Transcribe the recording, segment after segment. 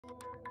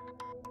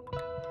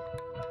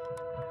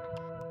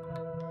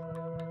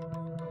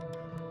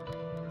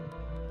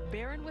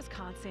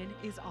Wisconsin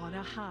is on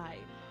a high.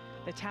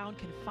 The town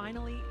can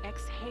finally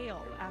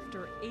exhale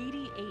after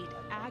 88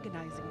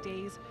 agonizing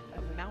days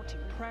of mounting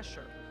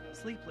pressure,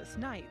 sleepless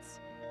nights,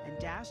 and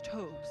dashed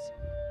hopes,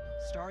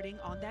 starting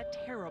on that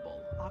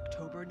terrible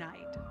October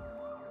night.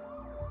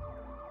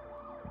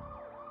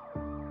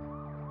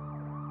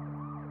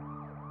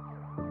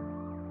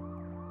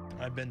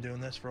 I've been doing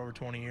this for over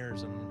 20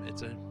 years, and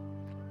it's a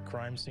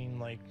crime scene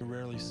like you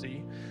rarely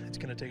see. It's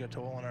going to take a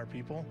toll on our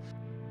people.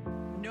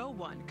 No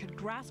one could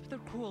grasp the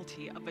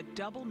cruelty of a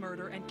double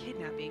murder and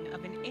kidnapping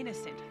of an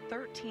innocent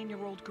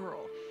 13-year-old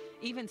girl.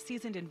 Even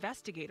seasoned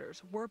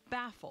investigators were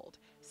baffled,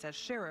 says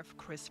Sheriff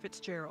Chris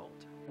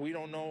Fitzgerald. We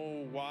don't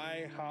know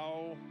why,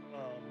 how,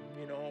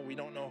 we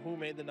don't know who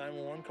made the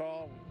 911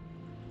 call.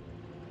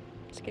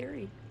 It's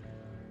scary.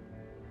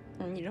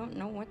 And you don't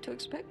know what to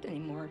expect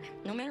anymore,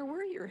 no matter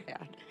where you're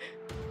at.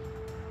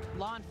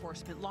 Law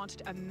enforcement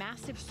launched a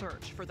massive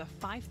search for the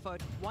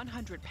 5-foot,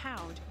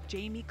 100-pound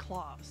Jayme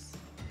Closs.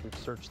 We've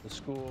searched the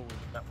school,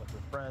 we've met with her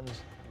friends,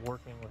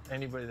 working with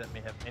anybody that may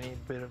have any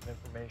bit of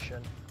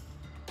information.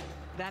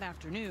 That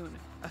afternoon,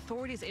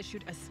 authorities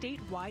issued a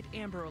statewide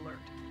Amber Alert.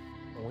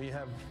 We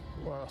have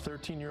a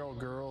 13-year-old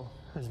girl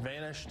who's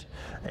vanished,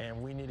 and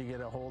we need to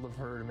get a hold of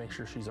her to make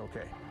sure she's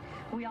okay.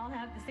 We all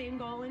have the same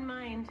goal in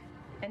mind,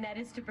 and that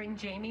is to bring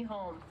Jayme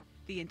home.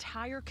 The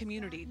entire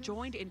community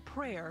joined in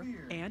prayer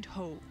and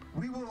hope.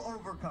 We will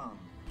overcome.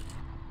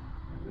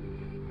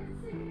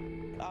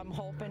 I'm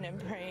hoping and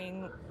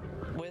praying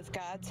with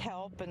God's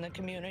help and the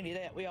community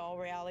that we all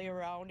rally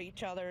around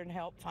each other and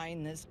help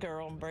find this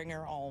girl and bring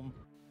her home.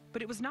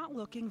 But it was not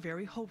looking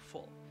very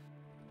hopeful.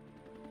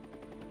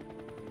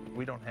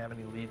 We don't have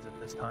any leads at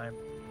this time.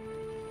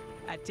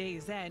 At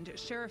day's end,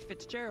 Sheriff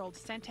Fitzgerald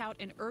sent out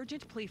an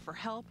urgent plea for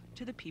help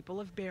to the people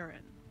of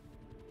Barron.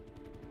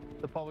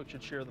 The public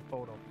should share the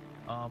photo.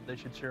 They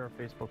should share our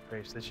Facebook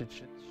page. They should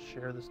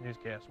share this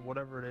newscast,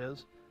 whatever it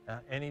is.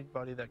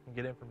 Anybody that can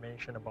get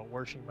information about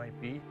where she might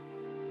be.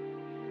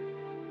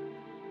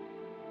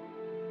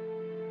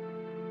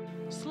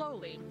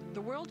 Slowly, the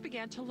world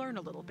began to learn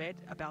a little bit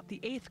about the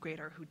 8th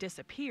grader who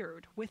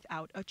disappeared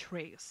without a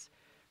trace.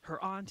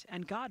 Her aunt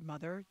and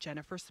godmother,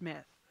 Jennifer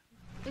Smith.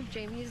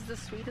 Jayme is the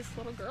sweetest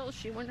little girl.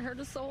 She wouldn't hurt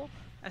a soul.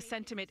 A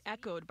sentiment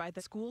echoed by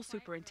the school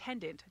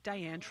superintendent,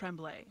 Diane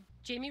Tremblay.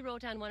 Jayme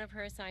wrote on one of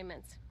her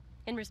assignments,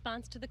 in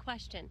response to the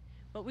question,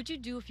 what would you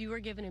do if you were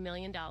given $1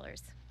 million?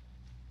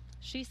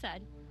 She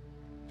said,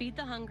 feed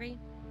the hungry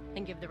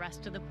and give the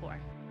rest to the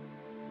poor.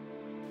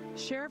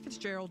 Sheriff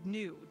Fitzgerald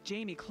knew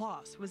Jayme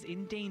Closs was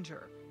in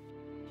danger.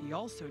 He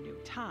also knew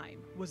time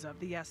was of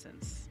the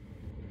essence.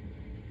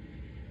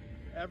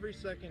 Every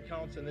second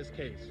counts in this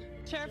case.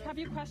 Sheriff, have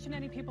you questioned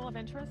any people of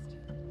interest?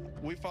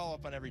 We follow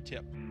up on every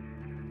tip.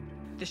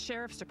 The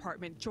Sheriff's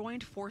Department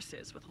joined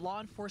forces with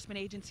law enforcement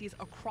agencies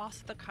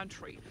across the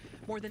country.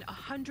 More than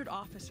 100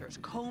 officers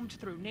combed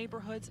through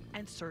neighborhoods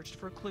and searched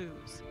for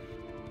clues.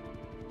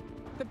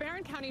 The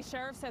Barron County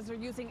Sheriff says they're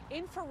using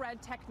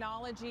infrared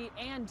technology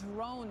and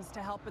drones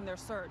to help in their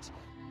search.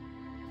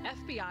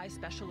 FBI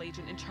Special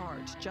Agent in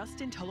Charge,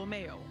 Justin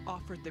Tolomeo,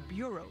 offered the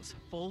Bureau's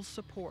full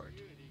support.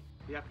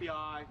 The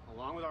FBI,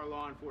 along with our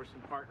law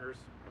enforcement partners,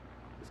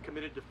 is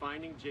committed to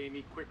finding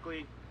Jayme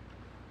quickly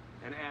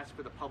and ask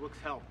for the public's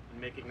help in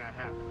making that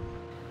happen.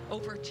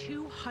 Over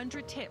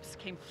 200 tips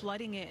came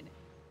flooding in.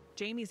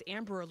 Jayme's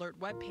Amber Alert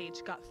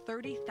webpage got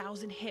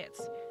 30,000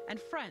 hits, and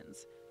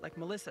friends like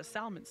Melissa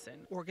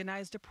Salmonson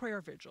organized a prayer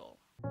vigil.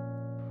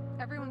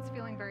 Everyone's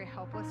feeling very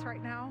helpless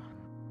right now.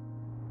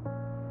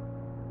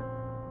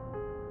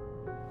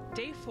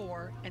 Day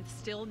 4, and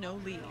still no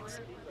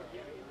leads.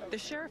 The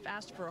sheriff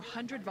asked for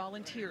 100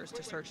 volunteers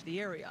to search the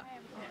area.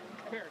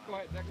 Here, go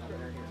ahead, next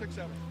 6,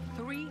 7.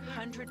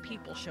 300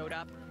 people showed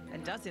up,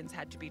 and dozens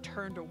had to be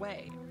turned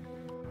away.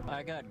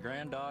 I got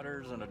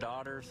granddaughters and a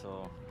daughter,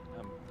 so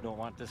I don't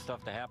want this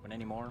stuff to happen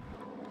anymore.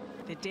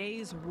 The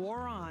days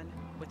wore on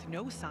with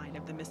no sign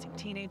of the missing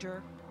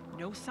teenager,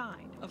 no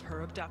sign of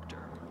her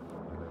abductor.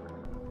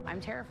 I'm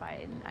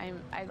terrified.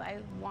 I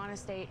want to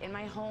stay in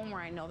my home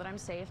where I know that I'm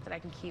safe, that I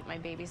can keep my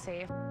baby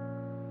safe.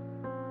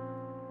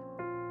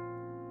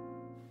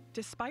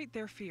 Despite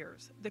their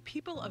fears, the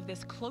people of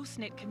this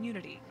close-knit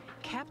community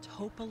kept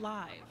hope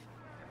alive.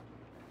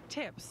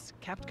 Tips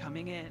kept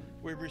coming in.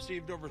 We've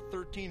received over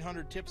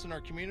 1,300 tips in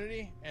our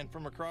community and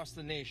from across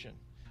the nation.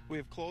 We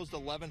have closed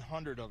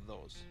 1,100 of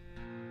those.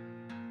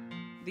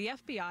 The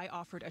FBI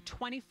offered a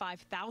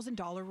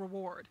 $25,000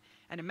 reward,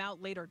 an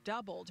amount later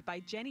doubled by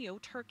Jenny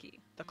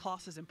O'Turkey, the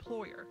Closs's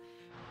employer.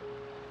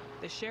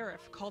 The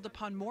sheriff called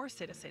upon more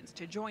citizens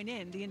to join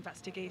in the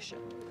investigation.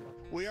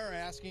 We are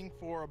asking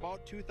for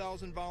about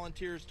 2,000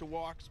 volunteers to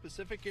walk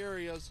specific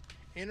areas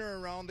in or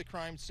around the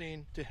crime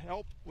scene to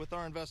help with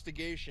our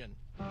investigation.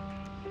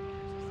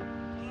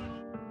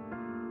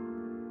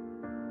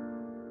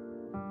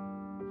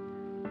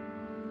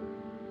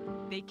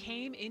 They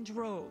came in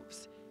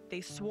droves. They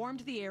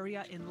swarmed the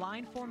area in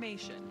line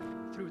formation,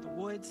 through the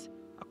woods,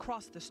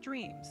 across the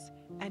streams,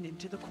 and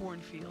into the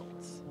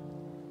cornfields.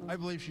 I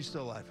believe she's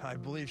still alive. I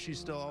believe she's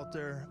still out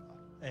there.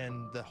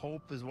 and the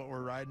hope is what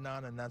we're riding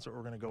on, and that's what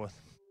we're going to go with.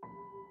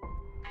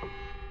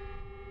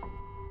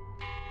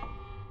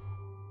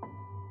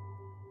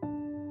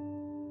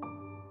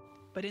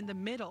 But in the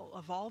middle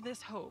of all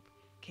this hope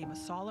came a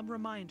solemn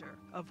reminder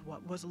of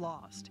what was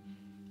lost.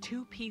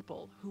 Two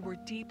people who were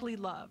deeply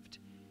loved,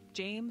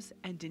 James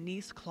and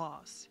Denise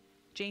Closs,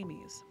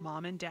 Jayme's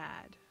mom and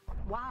dad.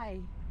 Why?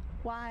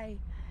 Why?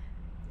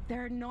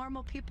 They're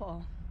normal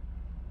people.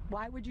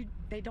 Why would you?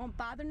 They don't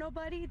bother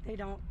nobody. They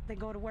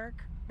go to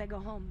work, they go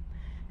home.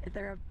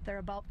 They're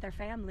about their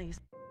families.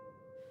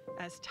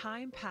 As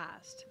time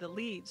passed, the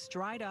leads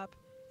dried up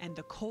and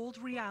the cold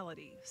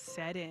reality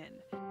set in.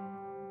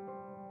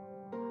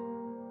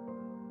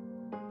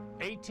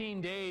 18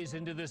 days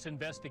into this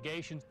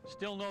investigation,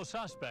 still no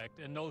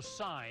suspect and no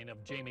sign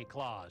of Jayme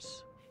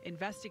Closs.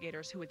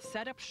 Investigators who had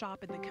set up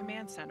shop in the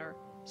command center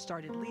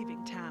started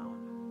leaving town.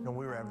 You know,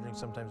 we were averaging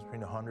sometimes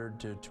between 100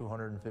 to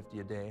 250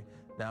 a day.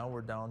 Now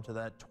we're down to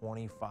that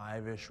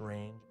 25-ish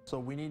range. So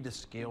we need to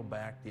scale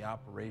back the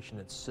operation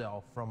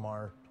itself from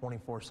our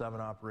 24/7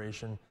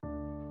 operation.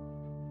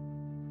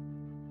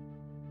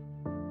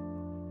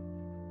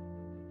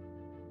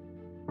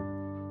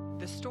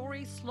 The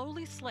story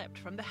slowly slipped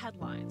from the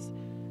headlines,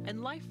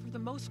 and life for the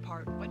most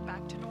part went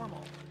back to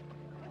normal.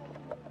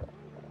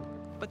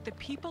 But the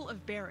people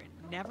of Barron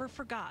never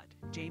forgot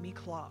Jayme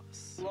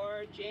Closs.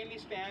 Lord,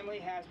 Jayme's family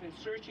has been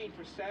searching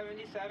for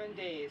 77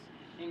 days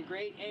in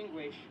great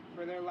anguish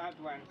for their loved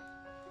one.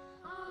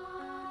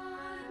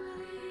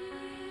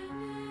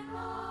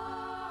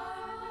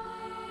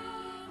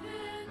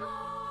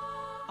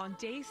 On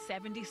day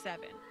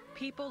 77,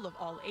 people of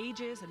all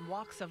ages and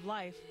walks of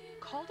life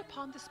called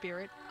upon the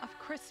spirit of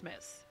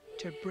Christmas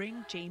to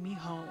bring Jayme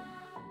home.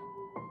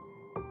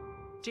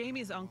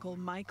 Jayme's uncle,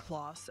 Mike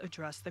Closs,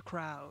 addressed the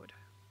crowd.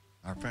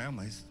 Our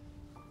families,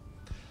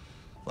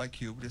 like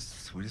you, we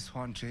just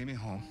want Jayme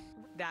home.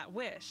 That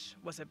wish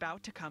was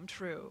about to come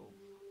true.